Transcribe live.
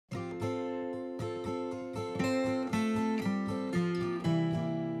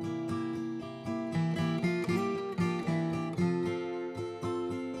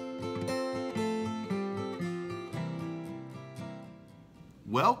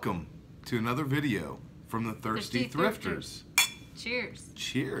Welcome to another video from the Thirsty Thrifters. Cheers.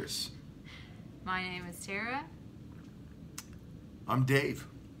 Cheers. My name is Tara. I'm Dave.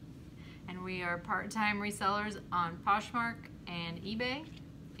 And we are part-time resellers on Poshmark and eBay.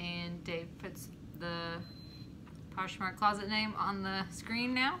 And Dave puts the Poshmark closet name on the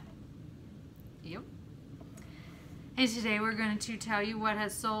screen now. Yep. And today we're going to tell you what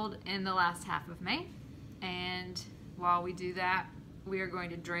has sold in the last half of May. And while we do that, we are going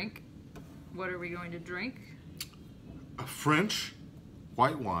to drink. What are we going to drink? A French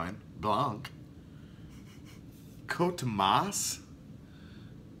white wine, Blanc, Côte Mas.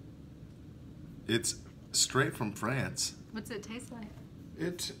 It's straight from France. What's it taste like?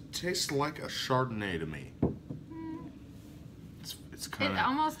 It tastes like a Chardonnay to me. It's kind of. It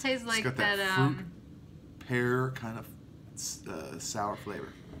almost tastes like got that fruit, pear kind of sour flavor.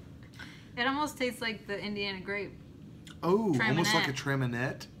 It almost tastes like the Indiana grape. Oh, Traminette. almost like a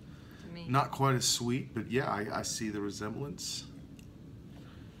traminette. To me. Not quite as sweet, but yeah, I see the resemblance.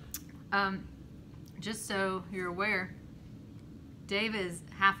 Just so you're aware, Dave is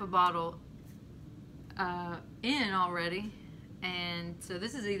half a bottle in already, and so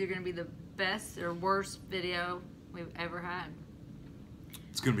this is either going to be the best or worst video we've ever had.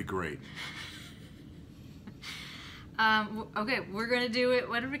 It's going to be great. Okay, we're going to do it.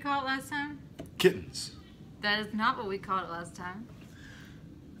 What did we call it last time? Kittens. That is not what we called it last time.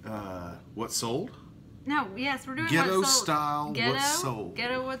 What sold? No, yes, we're doing Ghetto what sold. style, Ghetto, what sold.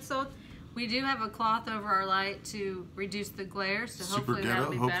 Ghetto, what sold. We do have a cloth over our light to reduce the glare, so Super hopefully ghetto.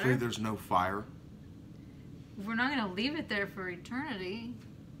 that'll be Hopefully better. there's no fire. We're not going to leave it there for eternity.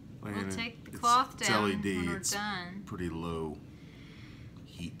 We'll take the cloth down LED. when we're It's done. pretty low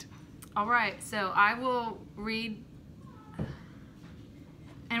heat. All right, so I will read.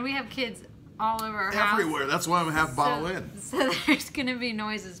 And we have kids all over our house. Everywhere. That's why I'm a half bottle in. So there's going to be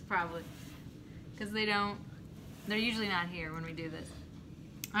noises probably. Because they're usually not here when we do this.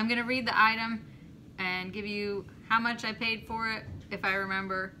 I'm going to read the item and give you how much I paid for it, if I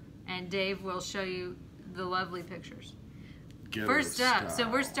remember. And Dave will show you the lovely pictures. Ghetto First up, so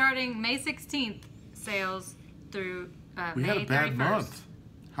style. we're starting May 16th sales through We May had a bad 31st. month.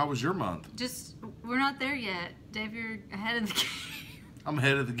 How was your month? We're not there yet. Dave, you're ahead of the game. I'm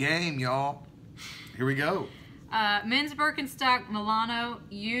ahead of the game, y'all. Here we go. Men's Birkenstock Milano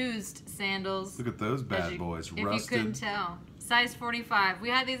used sandals. Look at those bad boys. If you Rusted. couldn't tell. Size 45. We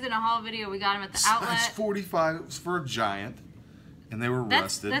had these in a haul video. We got them at the outlet. Size 45. It was for a giant. And they were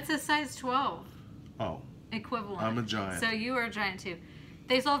rusted. That's a size 12 Oh. equivalent. I'm a giant. So you are a giant too.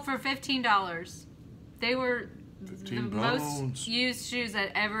 They sold for $15. They were the most used shoes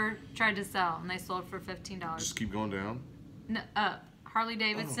I'd ever tried to sell, and they sold for $15. Just keep going down. No, Harley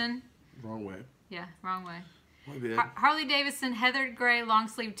Davidson. Oh, wrong way. Yeah, wrong way. My bad. Harley Davidson heathered gray long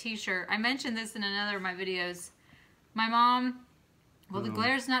sleeve t-shirt. I mentioned this in another of my videos. My mom, well, the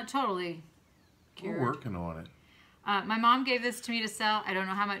glare's not totally cured. We're working on it. My mom gave this to me to sell. I don't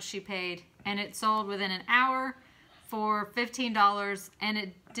know how much she paid. And it sold within an hour for $15. And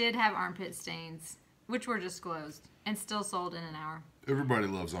it did have armpit stains, which were disclosed. And still sold in an hour. Everybody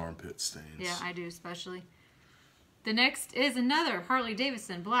loves armpit stains. Yeah, I do especially. The next is another Harley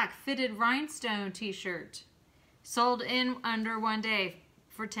Davidson black fitted rhinestone t-shirt. Sold in under 1 day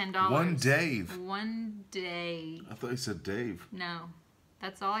for $10. One Dave. 1 day. I thought you said Dave. No.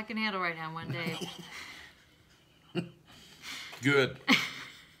 That's all I can handle right now, 1 day. Good.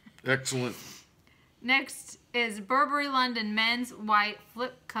 Excellent. Next is Burberry London men's white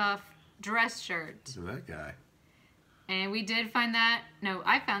flip cuff dress shirt. Look at that guy. And we did find that. No,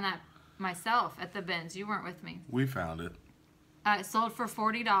 I found that myself at the bins. You weren't with me. We found it. It sold for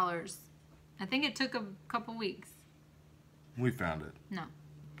 $40. I think it took a couple weeks. We found it. No.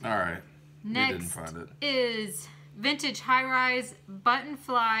 All right. Next we didn't find it. is vintage high-rise button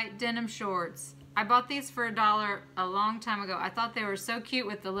fly denim shorts. I bought these for $1 a long time ago. I thought they were so cute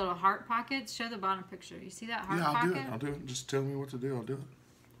with the little heart pockets. Show the bottom picture. You see that heart pocket? Yeah, I'll do it. Just tell me what to do. I'll do it.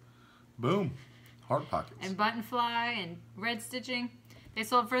 Boom. Heart pockets. And button fly and red stitching. They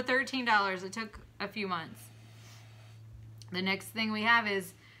sold for $13. It took a few months. The next thing we have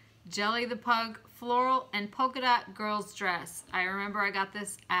is Jelly the Pug floral and polka dot girls dress. I remember I got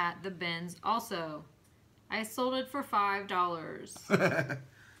this at the bins also. I sold it for $5.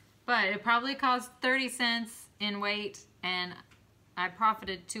 But it probably cost 30 cents in weight, and I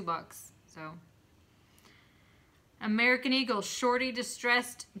profited $2. So, American Eagle shorty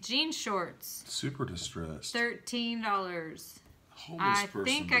distressed jean shorts. Super distressed. $13. I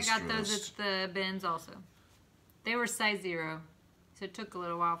think I got those at the bins also. They were size 0, so it took a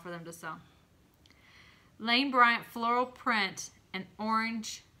little while for them to sell. Lane Bryant floral print and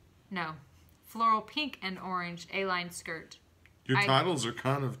orange, no, floral pink and orange A-line skirt. Your titles are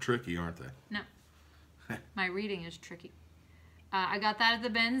kind of tricky, aren't they? No. My reading is tricky. I got that at the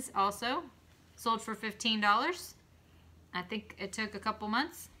bins also. Sold for $15. I think it took a couple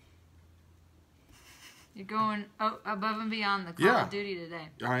months. You're going above and beyond the Call of Duty today.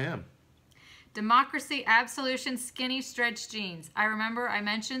 I am. Democracy Absolution Skinny Stretch Jeans. I remember I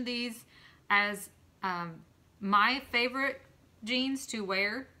mentioned these as my favorite jeans to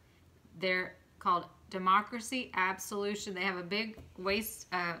wear. They're called Democracy Absolution. They have a big waist,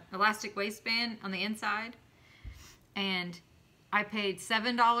 elastic waistband on the inside. And I paid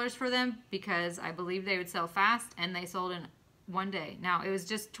 $7 for them because I believed they would sell fast, and they sold in one day. Now, it was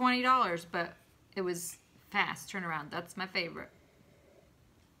just $20, but it was fast turnaround. That's my favorite.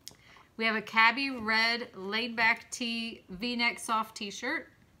 We have a cabby red laid-back tee V-neck soft t-shirt.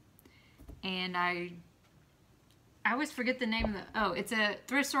 And I always forget the name of the... Oh, it's a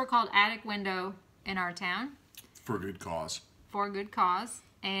thrift store called Attic Window in our town. For a good cause. For a good cause.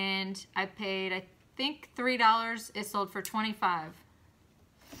 And I paid, I think, $3. It sold for $25.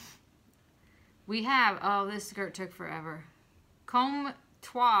 We have... Oh, this skirt took forever. Comme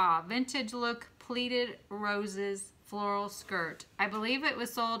Toi Vintage Look Pleated Roses Floral Skirt. I believe it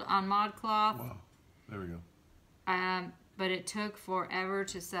was sold on ModCloth. Wow. There we go. But it took forever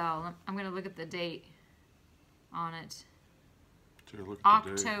to sell. I'm going to look at the date on it.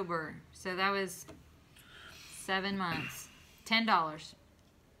 October. So that was 7 months. $10.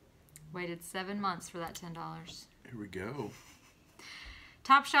 Waited 7 months for that $10. Here we go.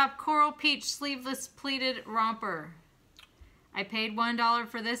 Topshop Coral Peach Sleeveless Pleated Romper. I paid $1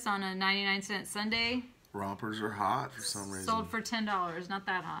 for this on a 99-cent Sunday. Rompers are hot for some reason. Sold for $10. Not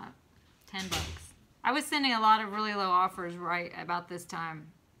that hot. $10. I was sending a lot of really low offers right about this time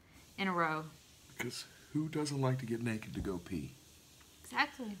in a row. Because who doesn't like to get naked to go pee?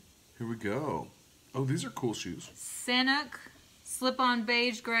 Exactly. Here we go. Oh, these are cool shoes. Sanuk slip-on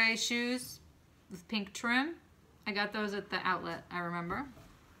beige gray shoes with pink trim. I got those at the outlet, I remember.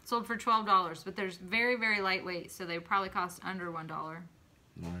 Sold for $12, but they're very, very lightweight, so they probably cost under $1.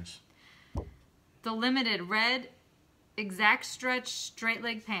 Nice. The limited red exact stretch straight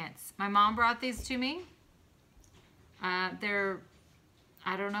leg pants. My mom brought these to me. They're,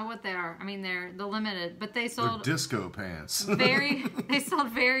 I don't know what they are. I mean, they're the limited, but they sold... They're disco pants. They sold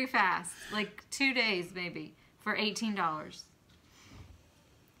very fast, like 2 days maybe, for $18.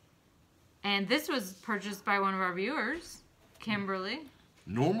 And this was purchased by one of our viewers, Kimberly.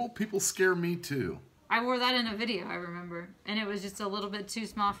 Normal people scare me too. I wore that in a video, I remember. And it was just a little bit too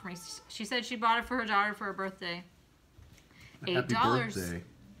small for me. She said she bought it for her daughter for her birthday. $8. Happy birthday,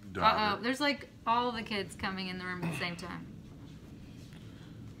 daughter. Uh-oh. There's like all the kids coming in the room at the same time.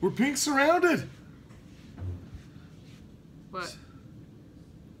 We're pink surrounded. What?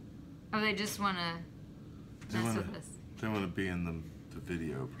 Oh, they just want to mess with us. They want to be in the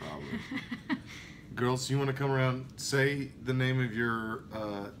video, probably. Girls, you want to come around, say the name of your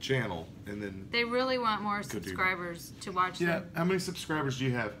channel, and then... They really want more subscribers to watch them. Yeah, how many subscribers do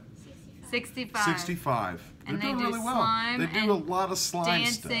you have? 65. 65. And They're they doing do really well. slime They do a lot of slime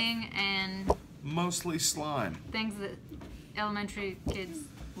dancing stuff. and... Mostly slime. Things that elementary kids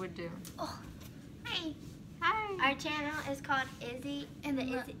would do. Oh, hi. Hi. Our channel is called Izzy and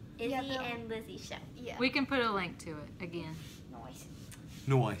the Izzy and Lizzie Show. Yeah. We can put a link to it again. Noise.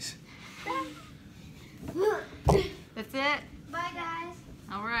 Noise. That's it. Bye, guys.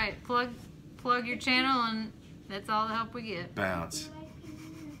 All right. Plug your channel, and that's all the help we get. Bounce.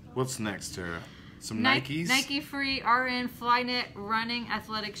 What's next, Tara? Some Nike, Nikes? Nike Free RN Flynet running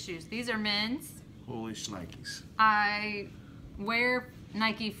athletic shoes. These are men's. Holy shnikes. I wear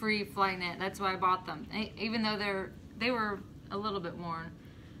Nike Free Flynet. That's why I bought them. Even though they were a little bit worn.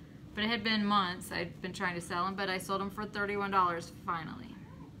 But it had been months. I'd been trying to sell them, but I sold them for $31 finally.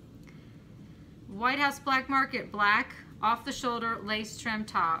 White House Black Market Black off-the-shoulder lace trim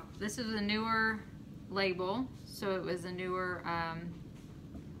top. This is a newer label, so it was a newer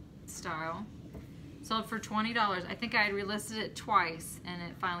style. Sold for $20. I think I had relisted it twice, and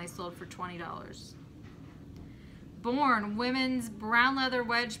it finally sold for $20. Born women's brown leather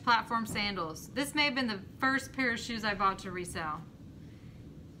wedge platform sandals. This may have been the first pair of shoes I bought to resell.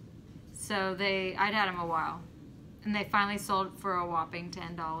 So I'd had them a while, and they finally sold for a whopping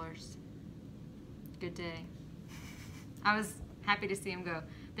 $10. Good day. I was happy to see them go.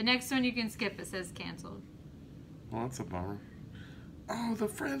 The next one you can skip. It says canceled. Well, that's a bummer. Oh, the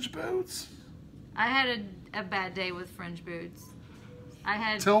fringe boots. I had a bad day with fringe boots.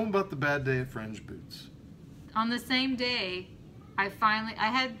 Tell them about the bad day of fringe boots. On the same day, I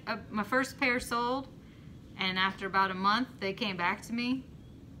had my first pair sold, And after about a month, they came back to me.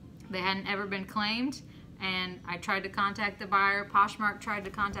 They hadn't ever been claimed. And I tried to contact the buyer. Poshmark tried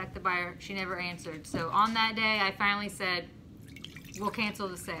to contact the buyer. She never answered. So on that day, I finally said, we'll cancel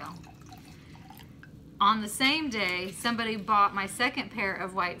the sale. On the same day, somebody bought my second pair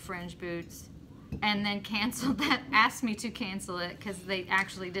of white fringe boots and then canceled that, asked me to cancel it because they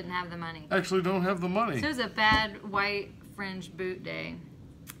actually didn't have the money. Actually don't have the money. So it was a bad white fringe boot day.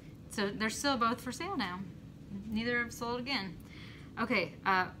 So they're still both for sale now. Neither have sold again. Okay,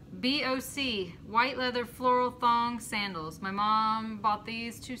 BOC, white leather floral thong sandals. My mom bought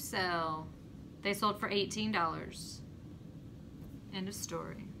these to sell. They sold for $18. End of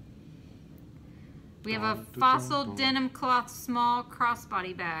story. We have a fossil denim cloth small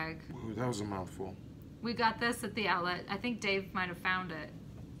crossbody bag. Whoa, that was a mouthful. We got this at the outlet. I think Dave might have found it.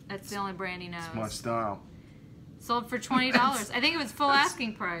 That's the only brand he knows. It's my style. Sold for $20. I think it was full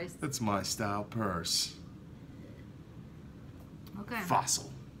asking price. That's my style purse. Okay.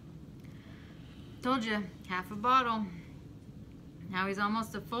 Fossil. Told you, half a bottle. Now he's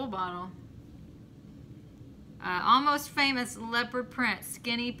almost a full bottle. Almost famous leopard print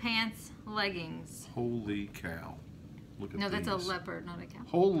skinny pants leggings. Holy cow. Look at No, these. that's a leopard, not a cow.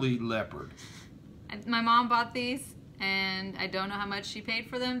 Holy leopard. My mom bought these, and I don't know how much she paid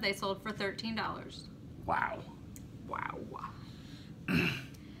for them. They sold for $13. Wow. Wow.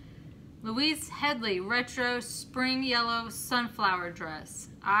 Louise Headley retro spring yellow sunflower dress.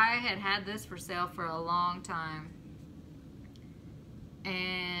 I had this for sale for a long time.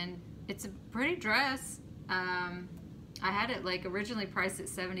 And it's a pretty dress. I had it like originally priced at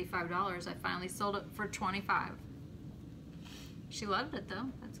 $75. I finally sold it for $25. She loved it though.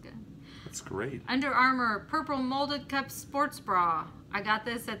 That's good. That's great. Under Armour purple molded cup sports bra. I got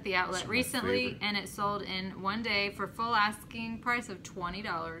this at the outlet That's my recently, favorite. and it sold in one day for full asking price of $20.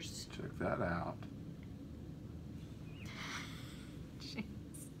 Check that out. Jeez.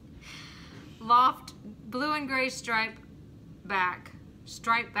 Loft blue and gray stripe back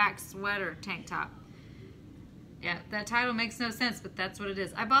sweater tank top. Yeah, that title makes no sense, but that's what it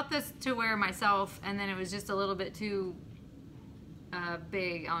is. I bought this to wear myself, and then it was just a little bit too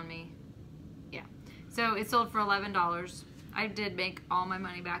big on me. Yeah. So it sold for $11. I did make all my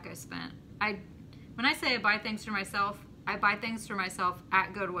money back I spent. When I say I buy things for myself, I buy things for myself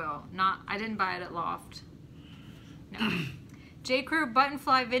at Goodwill. I didn't buy it at Loft. No. J. Crew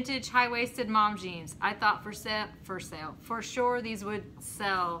buttonfly vintage high-waisted mom jeans. I thought for sure these would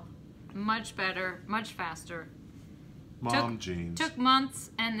sell much better, much faster. Mom jeans. Took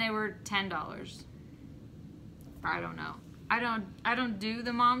months, and they were $10. I don't know. I don't do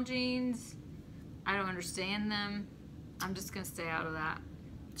the mom jeans. I don't understand them. I'm just gonna stay out of that.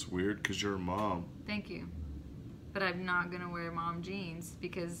 It's weird because you're a mom. Thank you. But I'm not gonna wear mom jeans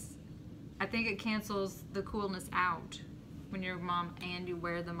because I think it cancels the coolness out when you're a mom and you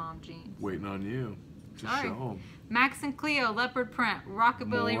wear the mom jeans. Waiting on you to Sorry. show them. Max and Cleo leopard print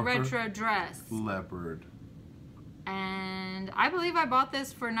rockabilly More retro dress. Leopard. And I believe I bought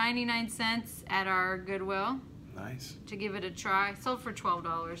this for 99 cents at our Goodwill Nice. to give it a try. Sold for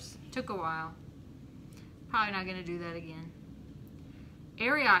 $12. Took a while. Probably not gonna do that again.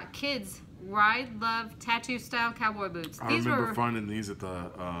 Ariat kids ride love tattoo style cowboy boots. I These remember were finding these at the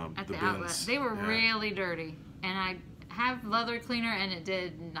outlet. bins. They were Yeah. really dirty, and I have leather cleaner and it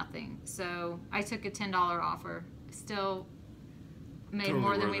did nothing. So I took a $10 offer. Still made Totally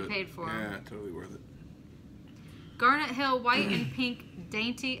more than worth we it. paid for 'em. Yeah, totally worth it. Garnet Hill white and pink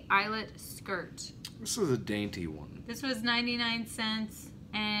dainty eyelet skirt. This is a dainty one. This was 99 cents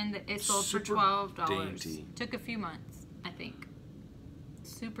and it sold for Super $12. dainty. Took a few months, I think.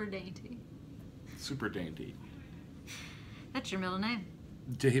 Super dainty. Super dainty. That's your middle name.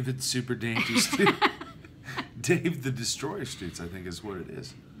 David Super Dainty Stoots. Dave the Destroyer Stoots, I think is what it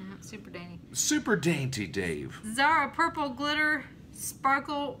is. Super dainty. Super Dainty Dave. Zara purple glitter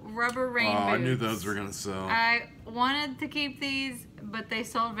sparkle rubber rain boots. I knew those were going to sell. I wanted to keep these, but they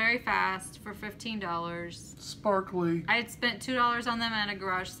sold very fast for $15. Sparkly. I had spent $2 on them at a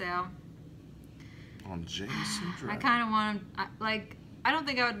garage sale. On Jameson Drive. I kind of want them, I don't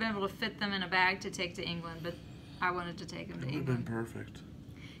think I would have been able to fit them in a bag to take to England, but I wanted to take them to It would have been England. perfect.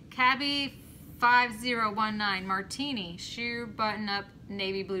 Cabby 5019 Martini sheer button-up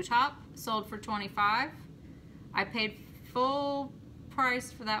navy blue top sold for $25. I paid full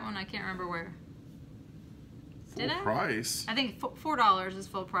price for that one. I can't remember where. Full Did I? price? I think $4 is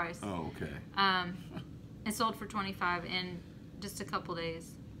full price. Oh, okay. It sold for $25 in just a couple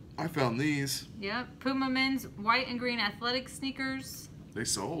days. I found these. Yep. Puma men's white and green athletic sneakers. They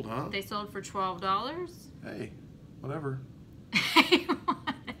sold, huh? They sold for $12. Hey, whatever.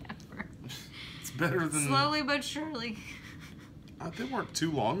 Whatever. It's better than... Slowly but surely. They weren't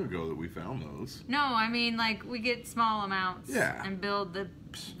too long ago that we found those. No, I mean, like, we get small amounts. Yeah. And build the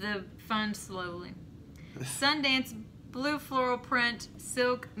fund slowly. Sundance blue floral print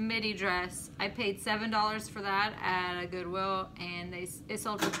silk midi dress. I paid $7 for that at a Goodwill, and it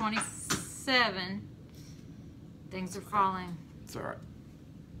sold for $27. Things are falling. It's all right.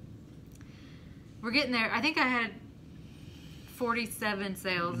 We're getting there. I think I had 47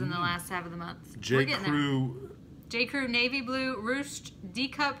 sales in the last half of the month. J. Crew navy blue ruched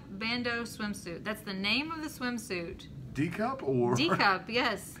D-cup bandeau swimsuit. That's the name of the swimsuit. D-cup or? D-cup,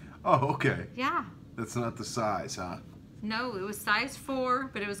 yes. Oh, okay. Yeah. That's not the size, huh? No, it was size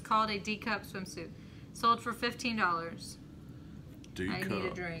 4, but it was called a D-cup swimsuit. Sold for $15. D-cup. I need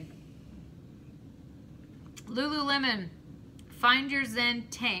a drink. Lululemon, Find Your Zen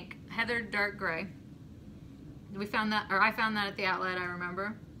tank, heather dark gray. We found that, or I found that at the outlet, I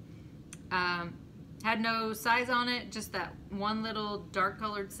remember. Had no size on it, just that one little dark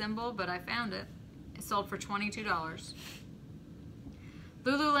colored symbol, but I found it. It sold for $22.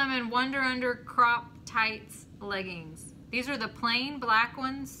 Lululemon Wonder Under crop tights leggings. These are the plain black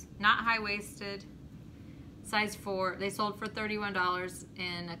ones, not high-waisted. Size 4. They sold for $31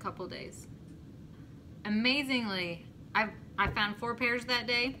 in a couple days. Amazingly, I found 4 pairs that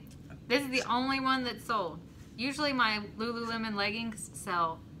day. This is the only one that sold. Usually my Lululemon leggings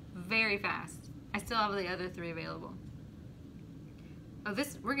sell very fast. I still have the other 3 available. Oh,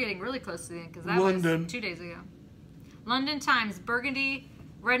 we're getting really close to the end because that was 2 days ago. London Times burgundy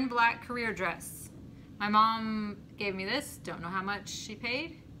red and black career dress. My mom gave me this. Don't know how much she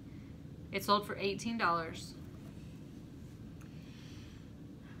paid. It sold for $18.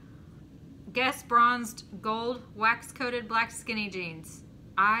 Guess bronzed gold wax coated black skinny jeans.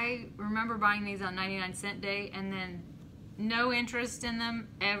 I remember buying these on 99-cent day and then no interest in them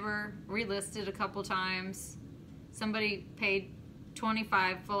ever. Relisted a couple times. Somebody paid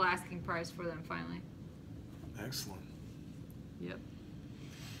 $25 full asking price for them finally. Excellent. Yep.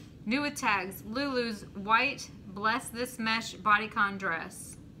 New with tags. Lulu's white Bless This Mesh bodycon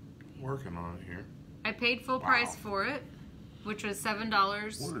dress. Working on it here. I paid full price for it, which was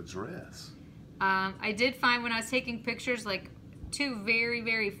 $7. What a dress. I did find when I was taking pictures like 2 very,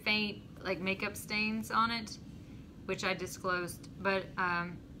 very faint like makeup stains on it, which I disclosed, but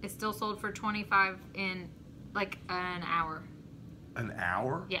it still sold for $25 in like an hour. An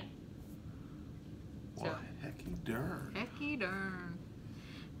hour? Yeah. Well, hecky darn. Hecky darn.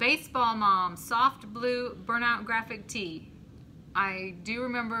 Baseball Mom soft blue burnout graphic tee. I do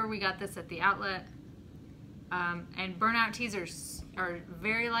remember we got this at the outlet. And burnout tees are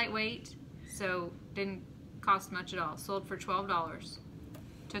very lightweight, so didn't cost much at all. Sold for $12.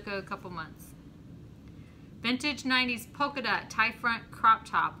 Took a couple months. Vintage 90s polka dot tie front crop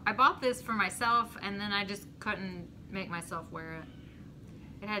top. I bought this for myself and then I just couldn't make myself wear it.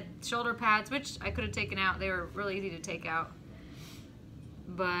 It had shoulder pads, which I could have taken out. They were really easy to take out.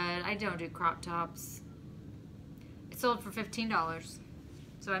 But I don't do crop tops. It sold for $15.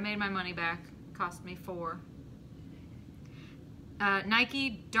 So I made my money back. Cost me $4.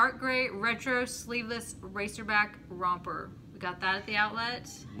 Nike dark gray retro sleeveless racerback romper. We got that at the outlet.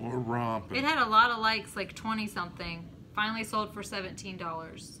 More romping. It had a lot of likes, like 20 something. Finally sold for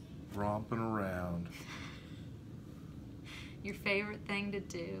 $17. Romping around. Your favorite thing to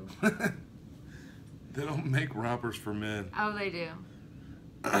do. They don't make rompers for men. Oh, they do.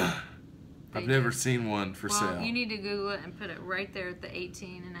 I've never seen one for sale. Well, you need to Google it and put it right there at the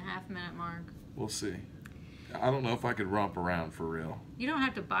 18.5-minute mark. We'll see. I don't know if I could romp around for real. You don't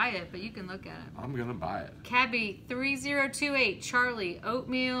have to buy it, but you can look at it. I'm going to buy it. Cabby 3028 Charlie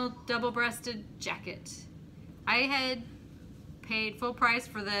oatmeal double-breasted jacket. I had paid full price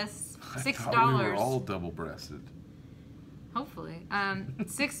for this, $6. I thought we were all double-breasted. Hopefully.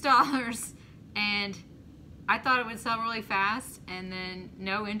 $6, and I thought it would sell really fast, and then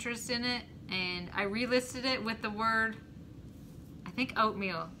no interest in it, and I relisted it with the word, I think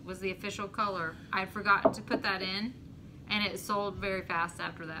oatmeal was the official color. I'd forgotten to put that in, and it sold very fast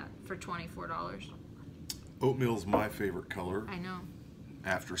after that for $24. Oatmeal's my favorite color. I know.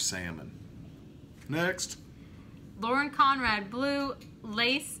 After salmon. Next. Lauren Conrad blue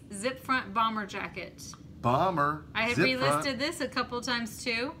lace zip front bomber jacket. Bomber. I had relisted this a couple times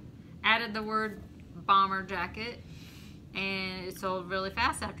too. Added the word bomber jacket, and it sold really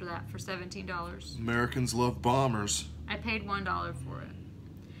fast after that for $17. Americans love bombers. I paid $1 for it.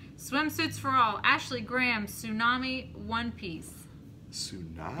 Swimsuits for all. Ashley Graham Tsunami one piece.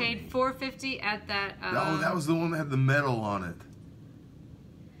 Tsunami. Paid $4.50 at that. Oh, that was the one that had the metal on it.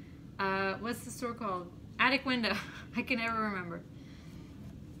 What's the store called? Attic Window. I can never remember.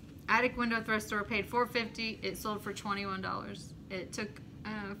 Attic window thrift store, paid $4.50. It sold for $21. It took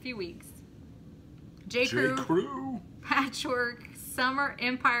a few weeks. J. Crew patchwork summer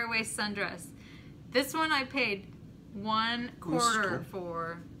Empire waist sundress. This one I paid $1.25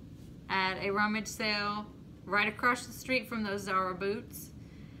 for at a rummage sale right across the street from those Zara boots.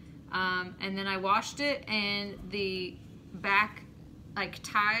 And then I washed it, and the back like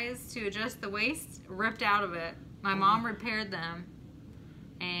ties to adjust the waist ripped out of it. My mom repaired them,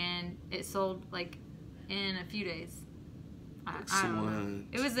 and it sold like in a few days. I don't know.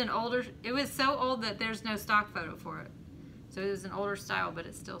 It was an older. It was so old that there's no stock photo for it. So it was an older style, but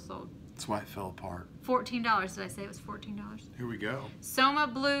it still sold. That's why it fell apart. $14. Did I say it was $14? Here we go. Soma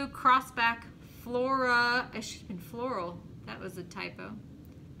blue crossback flora. It should have been floral. That was a typo.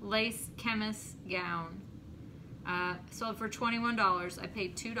 Lace chemist gown. Sold for $21. I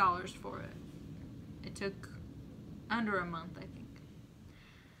paid $2 for it. It took under a month, I think.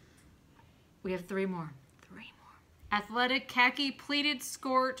 We have three more. Athletic khaki pleated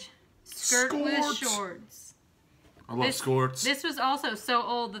skirt with shorts. I love skirts. This was also so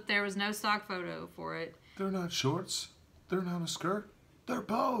old that there was no stock photo for it. They're not shorts. They're not a skirt. They're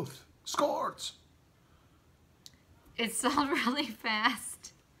both skirts. It sold really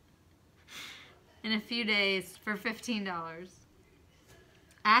fast. In a few days for $15.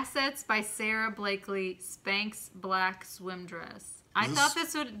 Assets by Sarah Blakely Spanx black swim dress. I thought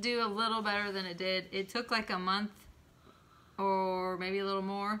this would do a little better than it did. It took like a month or maybe a little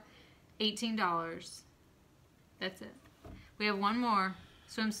more. $18. That's it. We have one more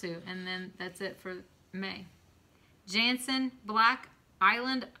swimsuit, and then that's it for May. Jansen black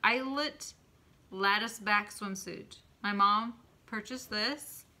eyelet lattice back swimsuit. My mom purchased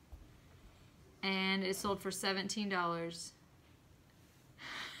this, and it sold for $17.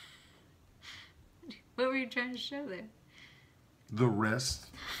 What were you trying to show there? The rest.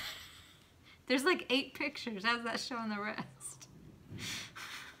 There's like 8 pictures. How's that showing the rest?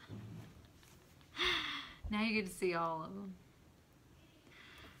 Now you get to see all of them.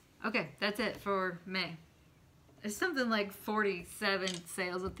 Okay, that's it for May. It's something like 47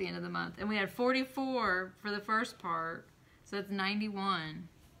 sales at the end of the month. And we had 44 for the first part. So that's 91.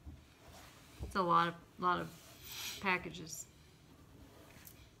 It's a lot of packages.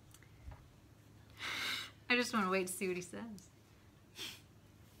 I just want to wait to see what he says.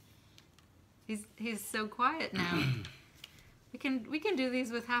 He's so quiet now. We can do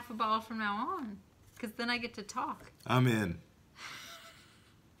these with half a bottle from now on, because then I get to talk. I'm in.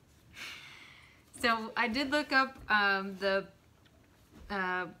 So I did look up the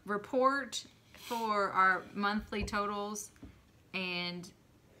report for our monthly totals, and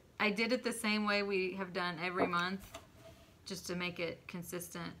I did it the same way we have done every month, just to make it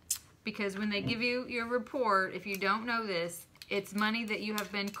consistent. Because when they give you your report, if you don't know this, it's money that you have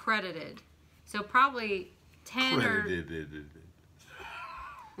been credited. So probably 10 credited.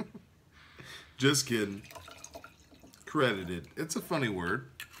 Just kidding. Credited. It's a funny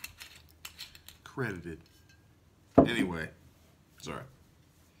word. Credited. Anyway. Sorry.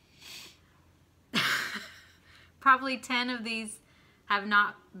 Probably 10 of these have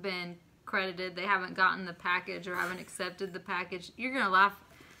not been credited. They haven't gotten the package or haven't accepted the package. You're going to laugh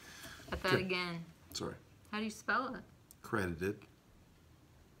at that again. Sorry. How do you spell it? Credited.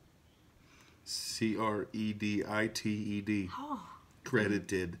 C-R-E-D-I-T-E-D. Oh.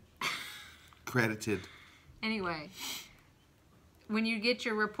 Credited. Credited. Anyway, when you get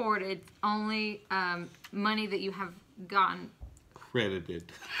your report, it's only money that you have gotten.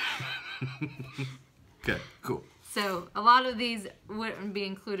 Credited. Okay, cool. So a lot of these wouldn't be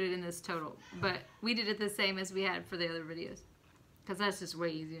included in this total, but we did it the same as we had for the other videos, because that's just way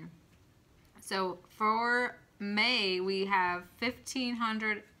easier. So for May, we have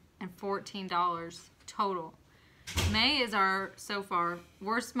 $1,514 total. May is our, so far,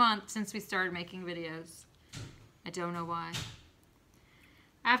 worst month since we started making videos. I don't know why.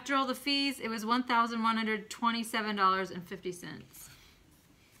 After all the fees, it was $1,127.50.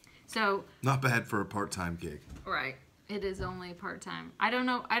 So not bad for a part-time gig. Right. It is only part-time. I don't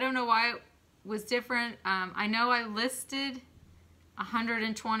know why it was different. I know I listed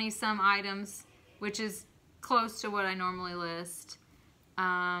 120 some items, which is close to what I normally list.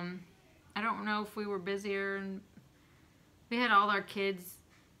 I don't know if we were busier, and we had all our kids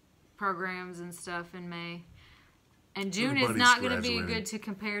programs and stuff in May. And June is not going to be good to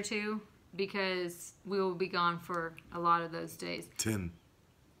compare to, because we will be gone for a lot of those days. 10.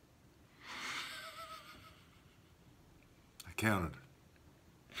 I counted.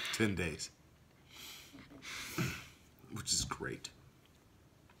 10 days. Which is great.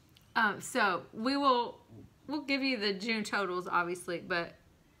 So we'll give you the June totals, obviously, but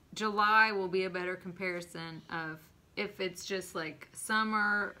July will be a better comparison of if it's just like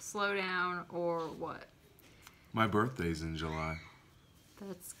summer, slowdown, or what. My birthday's in July.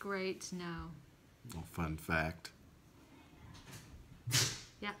 That's great to know. Well, fun fact.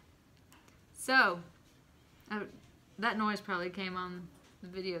 Yeah. So, that noise probably came on the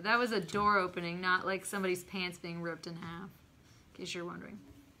video. That was a door opening, not like somebody's pants being ripped in half, in case you're wondering.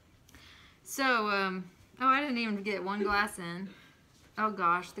 So, oh, I didn't even get one glass in. Oh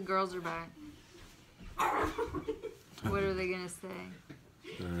gosh, the girls are back. What are they gonna say?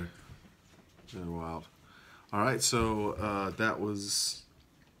 They're wild. All right, so that was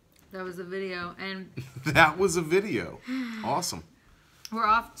a video, and that was a video. Awesome. we're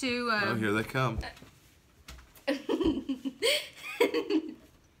off to. Oh, here they come.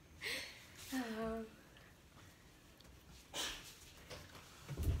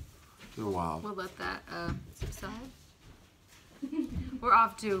 They're wild. We'll let that subside. We're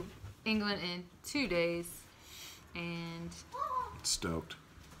off to England in 2 days, and Stoked.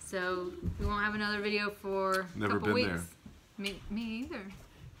 so we won't have another video for a Never couple been weeks. there. Me either.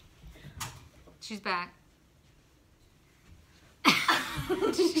 She's back.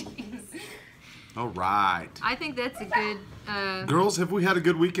 All right. I think that's a good. Girls, have we had a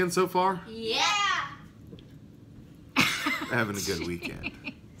good weekend so far? Yeah. Having a good weekend.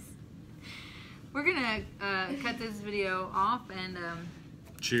 We're gonna cut this video off and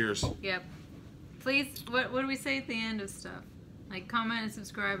Cheers. yep. Please, what do we say at the end of stuff? Like comment and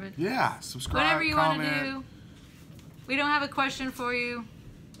subscribe and Yeah, subscribe, whatever you want comment. to do. We don't have a question for you.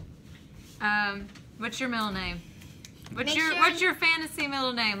 What's your middle name? What's your fantasy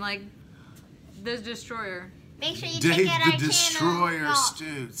middle name? Like the Destroyer. Make sure you Dave check out our the Destroyer channel.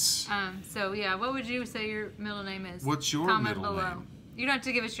 Stoots. So yeah, what would you say your middle name is? What's your Comment middle below. name? You don't have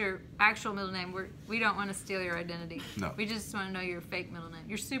to give us your actual middle name. We don't want to steal your identity. No. We just want to know your fake middle name.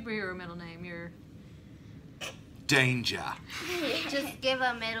 Your superhero middle name. Your Danger. Just give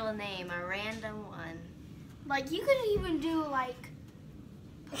a middle name, a random one. Like, you could even do, like,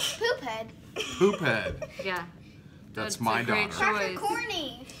 Poophead. Poophead. yeah. That's a my great daughter. Cracker choice.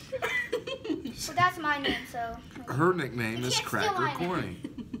 Corny. Well, that's my name, so. Her nickname You is can't steal Cracker my name. Corny.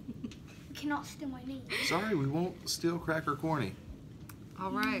 You cannot steal my name. Sorry, we won't steal Cracker Corny.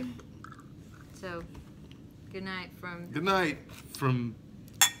 All right. So, good night from Good night from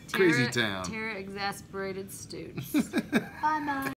Crazy Terra, Town. Terra Exasperated Stoots. Bye-bye.